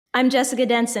I'm Jessica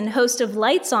Denson, host of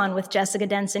Lights On with Jessica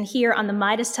Denson here on the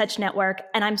Midas Touch Network,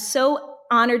 and I'm so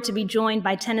honored to be joined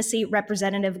by Tennessee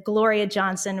Representative Gloria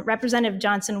Johnson. Representative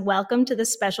Johnson, welcome to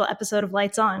this special episode of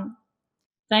Lights On.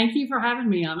 Thank you for having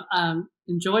me. I'm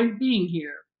enjoyed being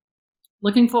here.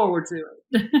 Looking forward to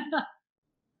it.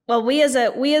 Well, we as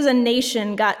a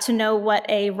nation got to know what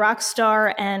a rock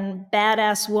star and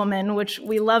badass woman, which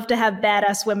we love to have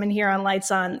badass women here on Lights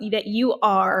On, that you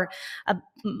are. A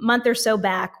month or so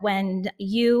back, when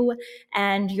you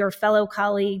and your fellow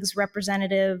colleagues,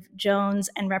 Representative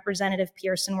Jones and Representative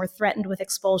Pearson, were threatened with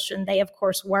expulsion. They, of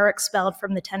course, were expelled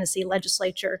from the Tennessee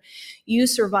legislature. You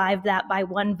survived that by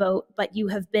one vote, but you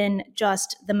have been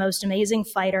just the most amazing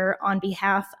fighter on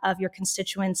behalf of your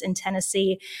constituents in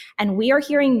Tennessee. And we are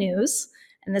hearing news,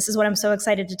 and this is what I'm so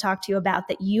excited to talk to you about,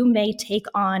 that you may take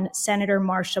on Senator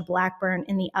Marsha Blackburn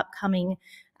in the upcoming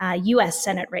U.S.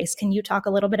 Senate race. Can you talk a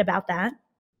little bit about that?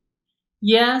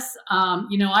 Yes,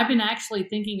 I've been actually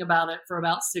thinking about it for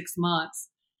about 6 months,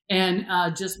 and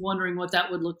just wondering what that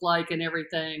would look like and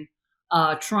everything.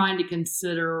 Trying to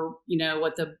consider,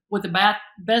 what the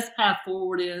best path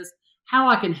forward is, how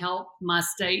I can help my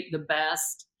state the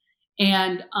best,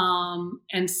 and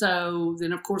so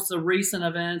then of course the recent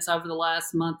events over the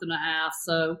last month and a half.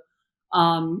 So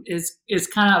is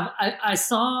kind of I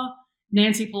saw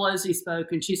Nancy Pelosi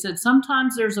spoke, and she said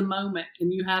sometimes there's a moment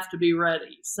and you have to be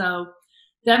ready. So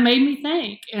that made me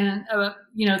think and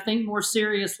think more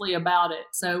seriously about it.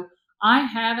 So I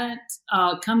haven't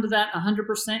come to that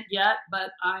 100% yet,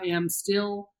 but I am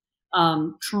still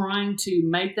trying to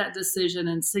make that decision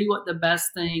and see what the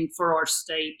best thing for our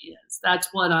state is. That's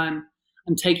what I'm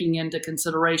taking into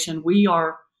consideration. We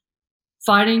are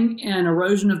fighting an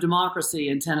erosion of democracy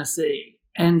in Tennessee,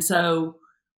 and so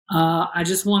I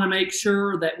just want to make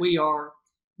sure that we are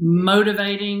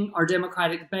motivating our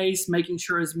Democratic base, making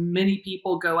sure as many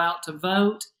people go out to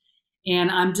vote. And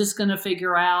I'm just going to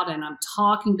figure out, and I'm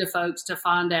talking to folks to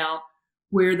find out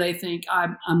where they think I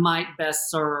might best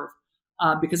serve.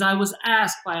 Because I was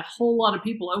asked by a whole lot of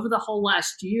people over the whole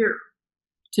last year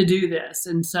to do this.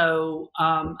 And so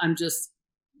I'm just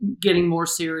getting more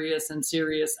serious and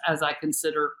serious as I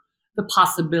consider the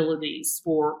possibilities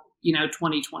for,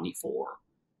 2024.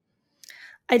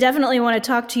 I definitely want to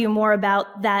talk to you more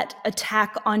about that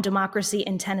attack on democracy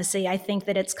in Tennessee. I think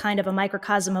that it's kind of a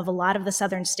microcosm of a lot of the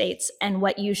southern states, and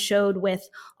what you showed with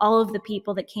all of the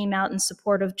people that came out in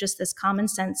support of just this common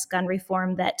sense gun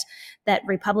reform that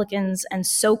Republicans and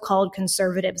so-called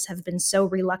conservatives have been so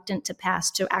reluctant to pass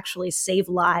to actually save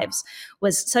lives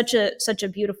was such a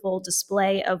beautiful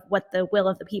display of what the will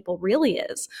of the people really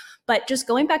is. But just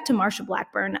going back to Marsha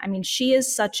Blackburn, I mean, she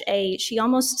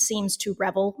almost seems to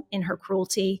revel in her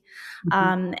cruelty.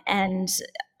 And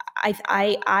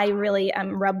I really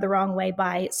am rubbed the wrong way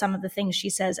by some of the things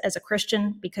she says as a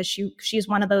Christian, because she's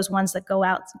one of those ones that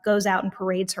goes out and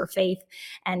parades her faith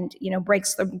and,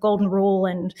 breaks the golden rule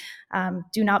and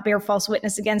do not bear false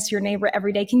witness against your neighbor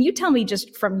every day. Can you tell me,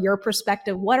 just from your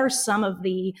perspective, what are some of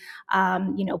the,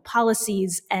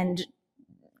 policies and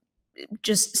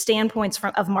just standpoints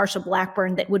of Marsha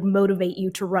Blackburn that would motivate you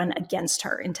to run against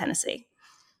her in Tennessee?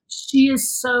 She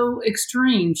is so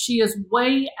extreme. She is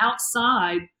way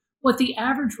outside what the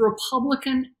average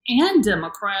Republican and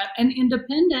Democrat and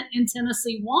independent in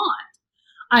Tennessee want.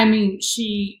 I mean,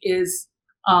 she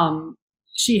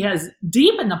has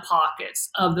deep in the pockets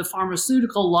of the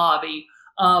pharmaceutical lobby,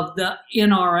 of the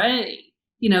NRA,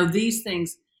 these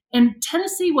things. And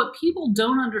Tennessee, what people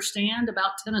don't understand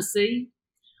about Tennessee,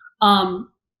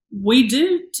 we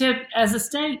do as a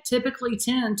state typically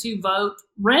tend to vote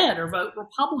red or vote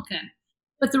Republican.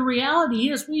 But the reality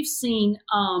is we've seen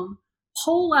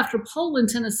poll after poll in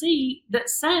Tennessee that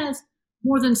says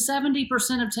more than 70%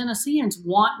 of Tennesseans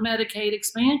want Medicaid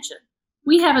expansion.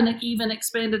 We haven't even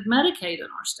expanded Medicaid in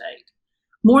our state.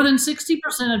 More than 60%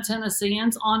 of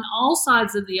Tennesseans on all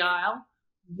sides of the aisle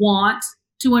want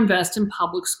to invest in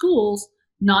public schools,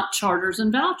 not charters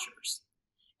and vouchers.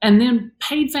 And then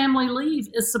paid family leave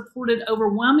is supported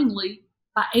overwhelmingly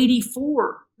by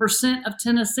 84% of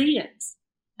Tennesseans.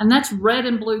 And that's red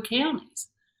and blue counties.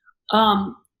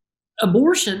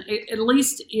 Abortion, at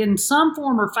least in some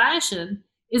form or fashion,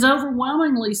 is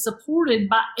overwhelmingly supported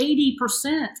by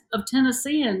 80% of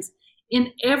Tennesseans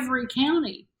in every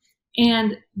county.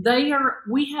 And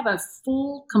we have a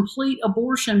full, complete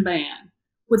abortion ban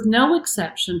with no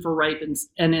exception for rape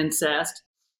and incest.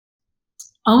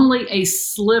 Only a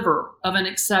sliver of an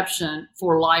exception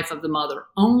for life of the mother,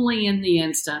 only in the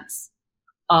instance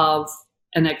of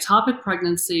an ectopic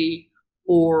pregnancy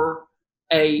or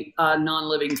a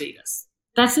non-living fetus.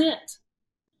 That's it.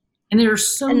 And there are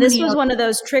so And this many was other. one of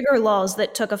those trigger laws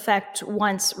that took effect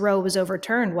once Roe was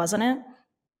overturned, wasn't it?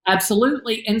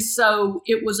 Absolutely. And so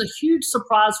it was a huge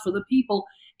surprise for the people.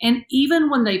 And even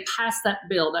when they passed that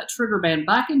bill, that trigger ban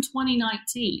back in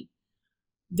 2019,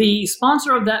 the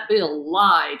sponsor of that bill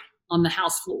lied on the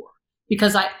House floor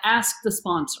because I asked the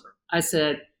sponsor, I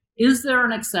said, is there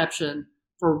an exception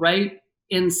for rape,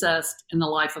 incest, and the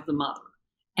life of the mother?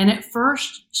 And at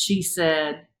first she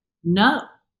said no,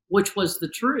 which was the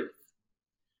truth.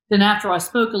 Then after I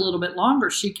spoke a little bit longer,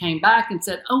 she came back and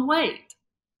said, oh, wait,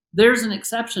 there's an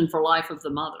exception for life of the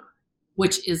mother,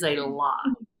 which is a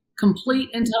lie, complete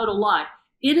and total lie.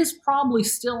 It is probably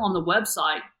still on the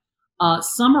website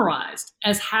summarized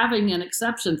as having an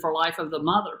exception for life of the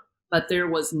mother, but there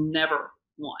was never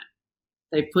one.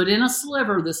 They put in a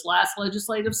sliver this last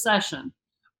legislative session,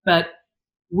 but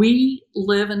we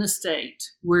live in a state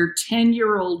where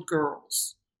 10-year-old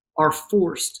girls are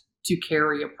forced to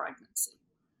carry a pregnancy.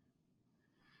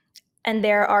 And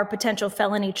there are potential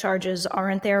felony charges,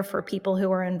 aren't there, for people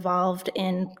who are involved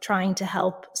in trying to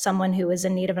help someone who is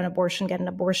in need of an abortion get an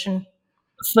abortion?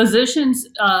 Physicians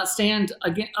stand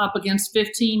up against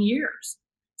 15 years.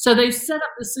 So they've set up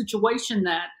the situation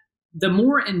that the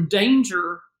more in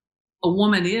danger a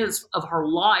woman is of her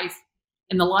life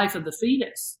and the life of the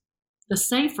fetus, the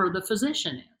safer the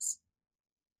physician is.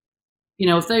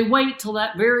 If they wait till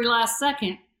that very last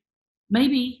second,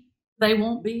 maybe they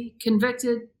won't be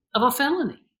convicted of a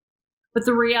felony. But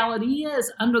the reality is,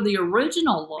 under the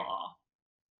original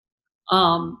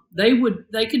law,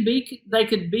 they could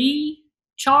be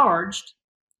charged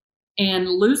and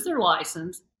lose their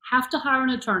license, have to hire an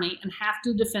attorney, and have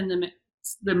to defend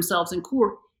themselves in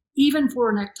court, even for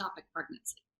an ectopic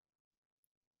pregnancy.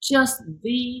 Just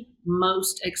the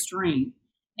most extreme.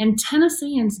 And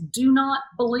Tennesseans do not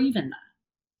believe in that.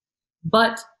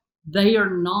 But they are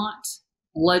not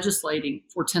legislating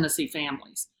for Tennessee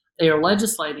families. They are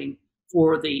legislating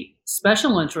for the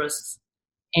special interests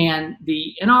and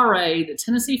the NRA, the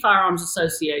Tennessee Firearms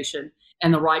Association,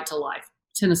 and the Right to Life,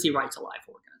 Tennessee Right to Life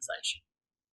organization.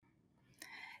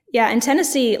 Yeah, and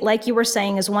Tennessee, like you were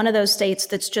saying, is one of those states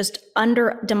that's just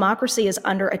democracy is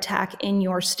under attack in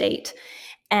your state.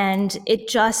 And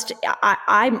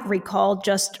I recall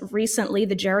just recently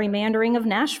the gerrymandering of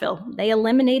Nashville. They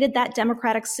eliminated that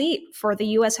Democratic seat for the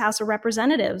U.S. House of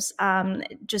Representatives.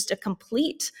 Just a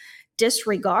complete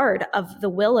disregard of the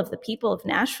will of the people of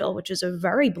Nashville, which is a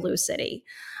very blue city.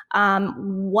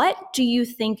 What do you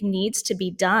think needs to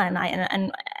be done?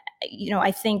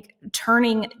 I think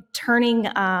turning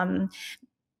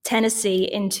Tennessee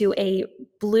into a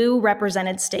blue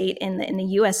represented state in the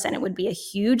U.S. Senate would be a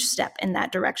huge step in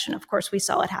that direction. Of course, we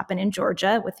saw it happen in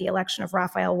Georgia with the election of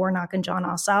Raphael Warnock and Jon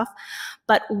Ossoff.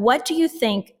 But what do you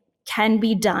think can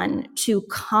be done to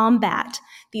combat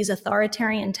these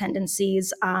authoritarian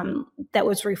tendencies that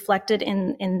was reflected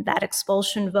in that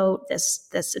expulsion vote,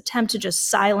 this attempt to just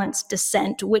silence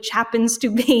dissent, which happens to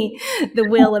be the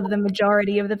will of the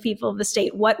majority of the people of the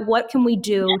state? What can we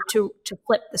do to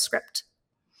flip the script?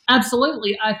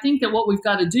 Absolutely. I think that what we've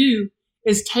got to do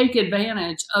is take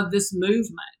advantage of this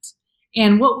movement.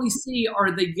 And what we see are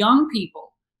the young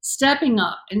people stepping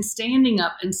up and standing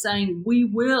up and saying, we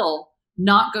will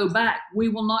not go back. We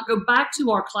will not go back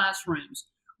to our classrooms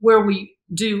where we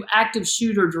do active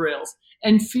shooter drills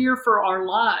and fear for our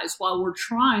lives while we're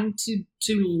trying to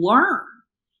learn.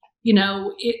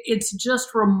 It's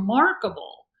just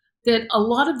remarkable that a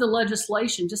lot of the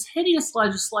legislation, just hideous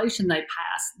legislation they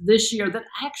passed this year that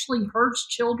actually hurts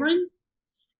children,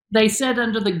 they said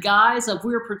under the guise of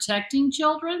we're protecting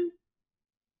children,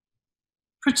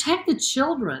 protect the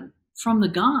children from the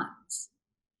guns.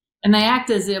 And they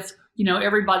act as if,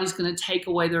 everybody's going to take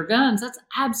away their guns. That's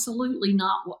absolutely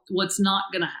not what's not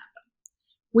going to happen.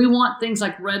 We want things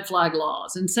like red flag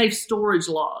laws and safe storage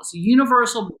laws,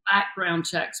 universal background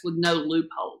checks with no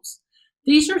loopholes.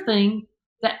 These are things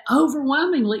that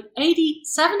overwhelmingly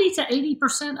 70 to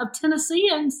 80% of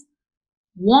Tennesseans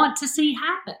want to see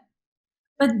happen.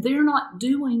 But they're not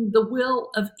doing the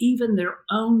will of even their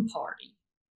own party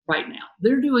right now.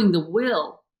 They're doing the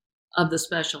will of the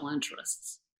special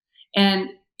interests. And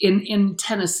in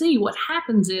Tennessee, what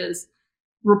happens is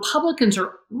Republicans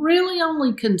are really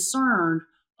only concerned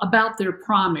about their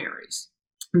primaries.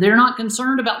 They're not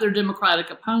concerned about their Democratic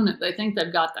opponent. They think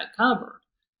they've got that covered.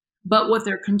 But what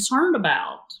they're concerned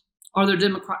about are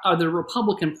their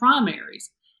Republican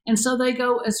primaries. And so they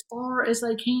go as far as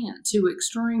they can to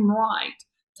extreme right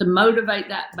to motivate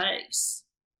that base.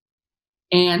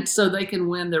 And so they can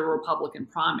win their Republican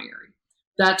primary.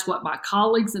 That's what my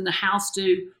colleagues in the House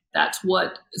do. That's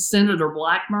what Senator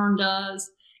Blackburn does.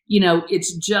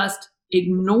 It's just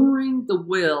ignoring the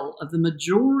will of the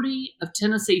majority of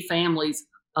Tennessee families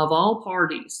of all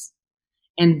parties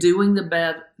and doing the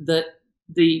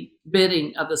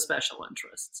bidding of the special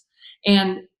interests.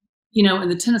 And in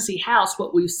the Tennessee House,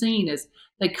 what we've seen is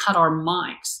they cut our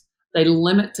mics. They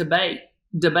limit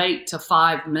debate to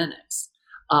 5 minutes.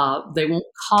 They won't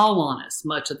call on us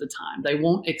much of the time. They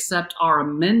won't accept our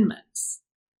amendments.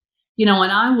 And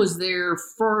I was there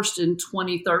first in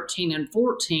 2013 and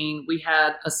 14. We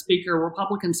had a speaker,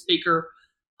 Republican speaker,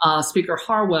 Speaker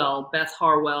Harwell, Beth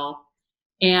Harwell.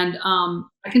 And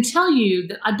I can tell you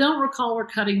that I don't recall her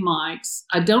cutting mics.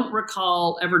 I don't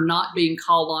recall ever not being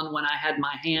called on when I had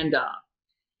my hand up.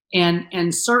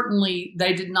 And certainly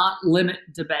they did not limit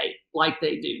debate like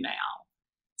they do now.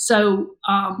 So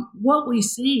what we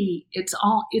see, it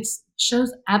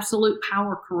shows absolute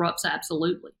power corrupts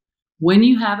absolutely. When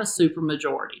you have a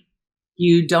supermajority,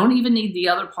 you don't even need the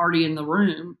other party in the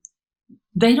room.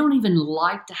 They don't even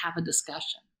like to have a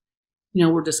discussion.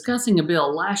 We're discussing a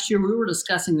bill. Last year, we were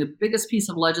discussing the biggest piece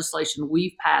of legislation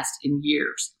we've passed in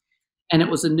years, and it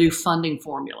was a new funding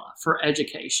formula for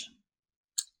education.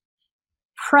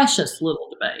 Precious little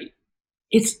debate.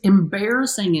 It's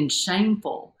embarrassing and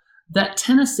shameful that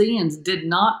Tennesseans did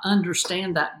not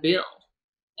understand that bill,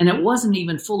 and it wasn't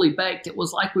even fully baked. It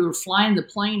was like we were flying the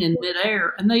plane in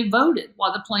midair, and they voted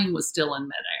while the plane was still in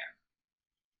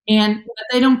midair. But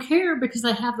they don't care because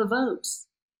they have the votes.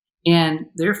 And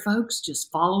their folks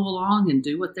just follow along and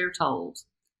do what they're told.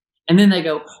 And then they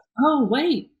go, oh,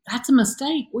 wait, that's a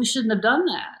mistake. We shouldn't have done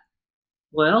that.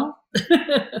 Well,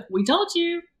 we told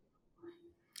you.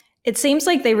 It seems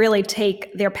like they really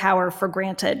take their power for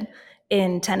granted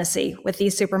in Tennessee with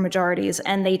these supermajorities,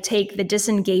 and they take the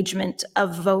disengagement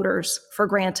of voters for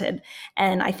granted.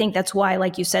 And I think that's why,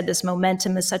 like you said, this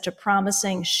momentum is such a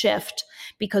promising shift,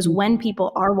 because when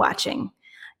people are watching,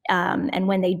 and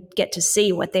when they get to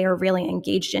see what they are really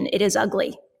engaged in, it is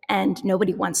ugly. And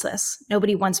nobody wants this.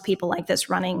 Nobody wants people like this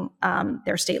running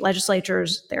their state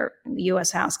legislatures, the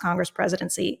U.S. House, Congress,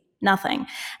 presidency, nothing.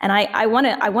 And I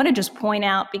want to just point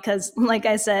out, because like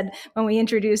I said, when we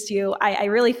introduced you, I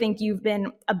really think you've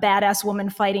been a badass woman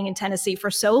fighting in Tennessee for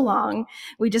so long.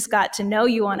 We just got to know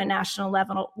you on a national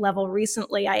level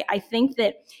recently. I think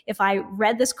that if I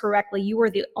read this correctly, you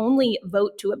were the only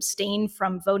vote to abstain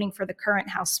from voting for the current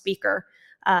House Speaker,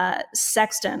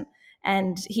 Sexton.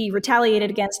 And he retaliated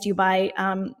against you by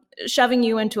shoving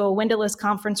you into a windowless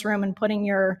conference room and putting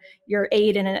your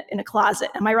aide in a closet.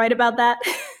 Am I right about that?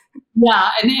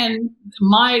 Yeah, and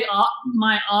my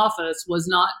office was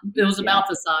not. It was about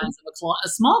the size of a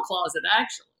small closet,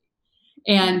 actually,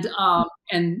 and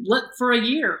for a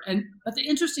year. But the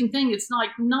interesting thing, it's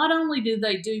like not only do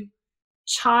they do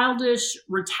childish,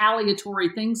 retaliatory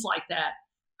things like that,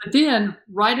 but then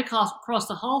right across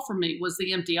the hall from me was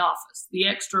the empty office, the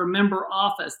extra member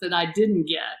office that I didn't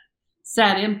get,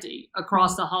 sat empty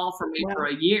across the hall from me for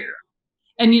a year.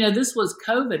 And this was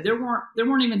COVID. There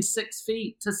weren't even 6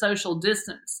 feet to social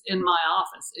distance in my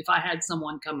office if I had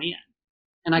someone come in,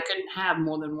 and I couldn't have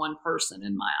more than one person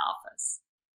in my office.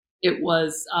 It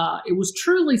was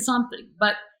truly something.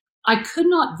 But I could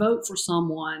not vote for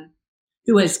someone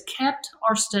who has kept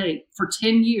our state for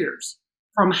 10 years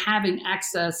from having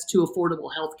access to affordable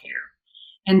health care,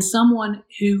 and someone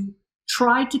who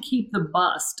tried to keep the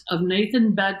bust of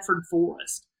Nathan Bedford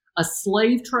Forrest, a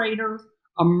slave trader,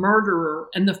 a murderer,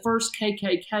 and the first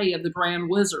KKK of the Grand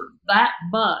Wizard. That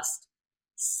bust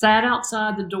sat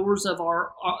outside the doors of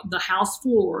the House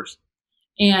floors,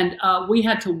 and we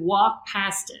had to walk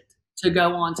past it to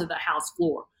go onto the House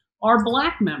floor. Our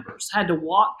Black members had to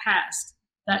walk past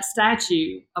that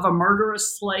statue of a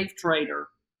murderous slave trader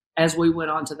as we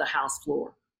went onto the House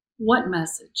floor. What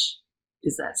message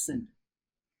is that sending?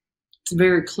 It's a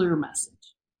very clear message.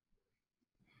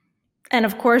 And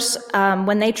of course,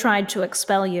 when they tried to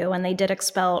expel you, and they did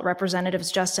expel Representatives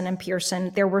Justin and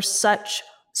Pearson, there were such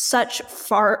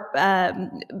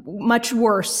much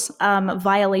worse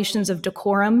violations of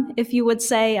decorum, if you would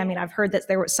say. I mean, I've heard that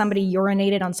there was somebody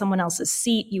urinated on someone else's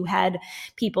seat. You had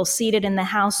people seated in the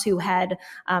House who had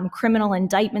criminal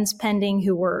indictments pending,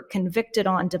 who were convicted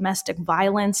on domestic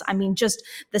violence. I mean, just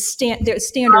the standard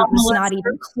was not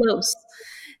even close.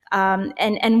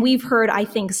 And we've heard, I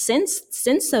think, since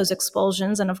those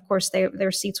expulsions, and of course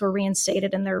their seats were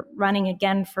reinstated, and they're running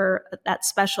again for that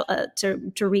special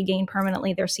to regain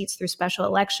permanently their seats through special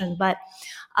election. But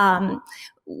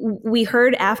we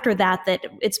heard after that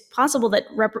it's possible that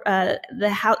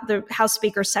the House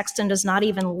Speaker Sexton does not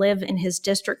even live in his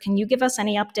district. Can you give us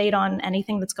any update on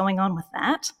anything that's going on with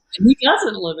that? He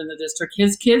doesn't live in the district.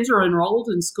 His kids are enrolled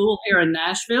in school here in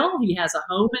Nashville. He has a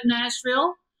home in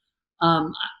Nashville.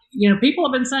 people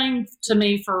have been saying to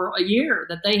me for a year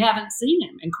that they haven't seen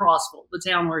him in Crossville, the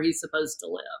town where he's supposed to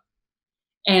live.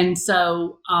 And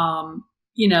so,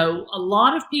 a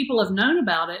lot of people have known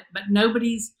about it, but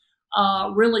nobody's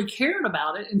really cared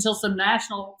about it until some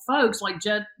national folks like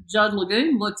Judd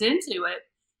Lagoon looked into it.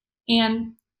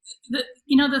 And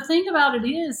the thing about it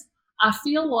is, I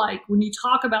feel like when you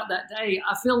talk about that day,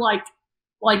 I feel like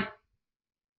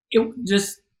it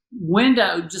just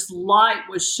light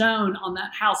was shown on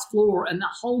that House floor, and the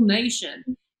whole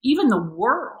nation, even the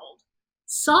world,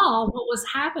 saw what was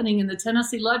happening in the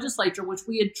Tennessee legislature, which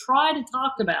we had tried to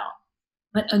talk about.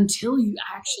 But until you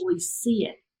actually see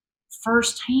it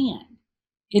firsthand,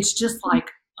 it's just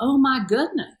like, oh my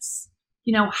goodness,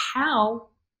 how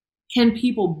can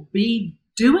people be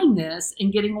doing this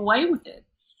and getting away with it?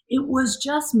 It was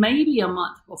just maybe a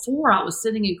month before I was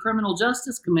sitting in criminal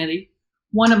justice committee.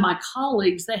 One of my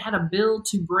colleagues, they had a bill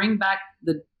to bring back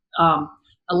the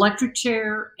electric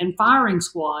chair and firing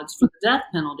squads for the death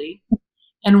penalty.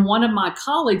 And one of my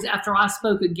colleagues, after I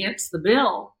spoke against the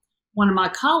bill, one of my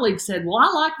colleagues said, well,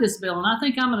 I like this bill and I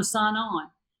think I'm going to sign on.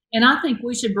 And I think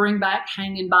we should bring back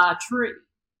hanging by a tree.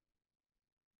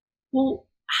 Well,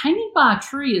 hanging by a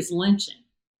tree is lynching.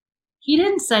 He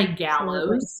didn't say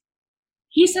gallows.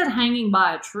 He said hanging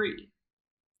by a tree.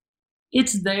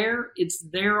 It's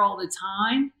there all the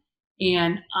time.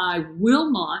 And I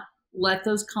will not let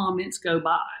those comments go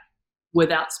by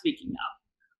without speaking up.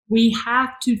 We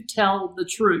have to tell the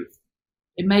truth.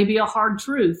 It may be a hard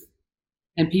truth,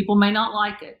 and people may not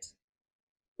like it,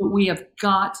 but we have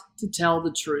got to tell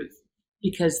the truth,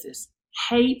 because this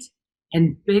hate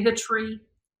and bigotry,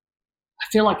 I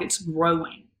feel like it's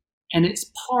growing, and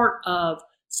it's part of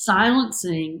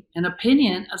silencing an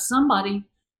opinion of somebody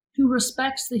who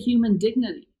respects the human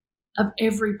dignity of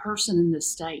every person in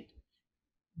this state.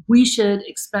 We should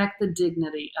expect the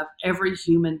dignity of every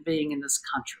human being in this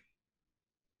country.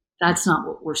 That's not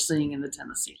what we're seeing in the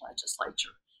Tennessee legislature,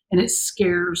 and it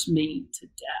scares me to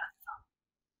death.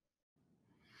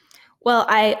 Well,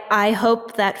 I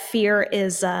hope that fear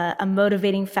is a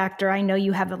motivating factor. I know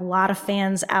you have a lot of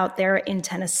fans out there in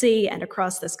Tennessee and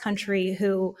across this country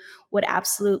who would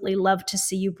absolutely love to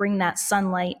see you bring that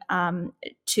sunlight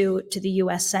to the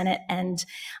U.S. Senate, and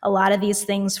a lot of these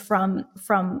things from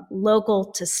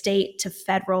local to state to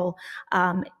federal.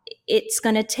 It's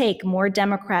going to take more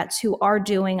Democrats who are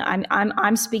doing.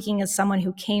 I'm speaking as someone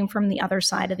who came from the other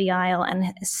side of the aisle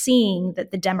and seeing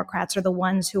that the Democrats are the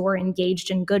ones who are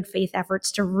engaged in good faith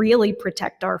efforts to really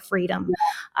protect our freedom.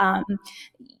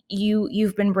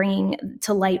 You've been bringing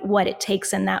to light what it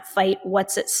takes in that fight,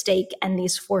 what's at stake, and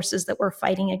these forces that we're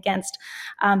fighting against.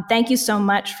 Thank you so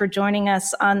much for joining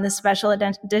us on this special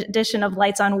edition of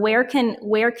Lights On. Where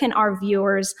can our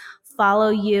viewers follow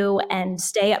you and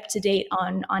stay up to date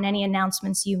on any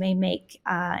announcements you may make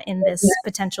in this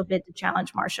potential bid to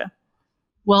challenge Marsha?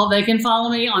 Well, they can follow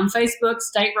me on Facebook,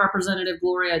 State Representative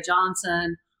Gloria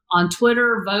Johnson. On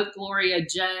Twitter, Vote Gloria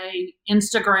J.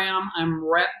 Instagram, I'm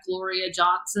Rep Gloria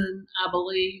Johnson, I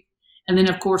believe. And then,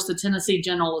 of course, the Tennessee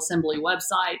General Assembly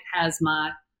website has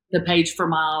the page for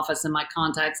my office and my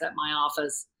contacts at my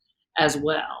office as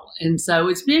well. And so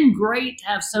it's been great to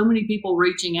have so many people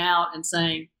reaching out and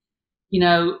saying,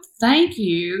 thank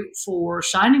you for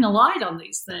shining a light on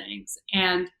these things.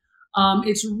 And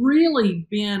it's really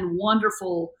been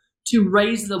wonderful to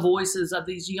raise the voices of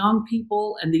these young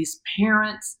people and these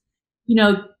parents.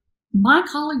 My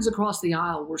colleagues across the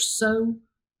aisle were so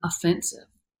offensive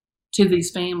to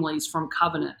these families from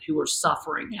Covenant who were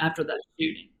suffering after that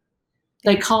shooting.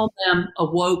 They called them a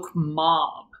woke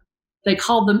mob. They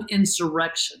called them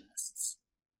insurrectionists.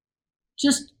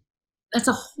 That's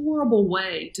a horrible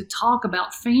way to talk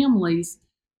about families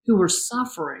who are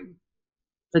suffering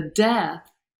the death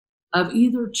of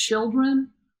either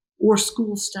children or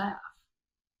school staff.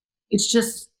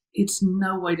 It's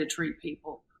no way to treat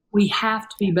people. We have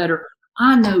to be better.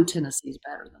 I know Tennessee's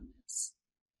better than this,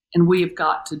 and we have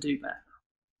got to do better.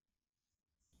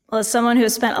 Well, as someone who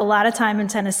has spent a lot of time in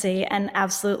Tennessee and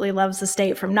absolutely loves the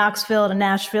state, from Knoxville to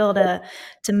Nashville to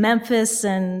Memphis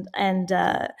and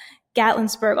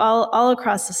Gatlinburg, all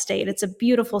across the state. It's a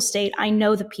beautiful state. I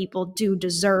know the people do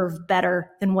deserve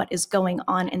better than what is going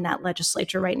on in that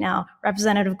legislature right now.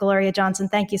 Representative Gloria Johnson,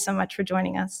 thank you so much for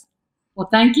joining us. Well,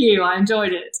 thank you. I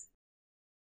enjoyed it.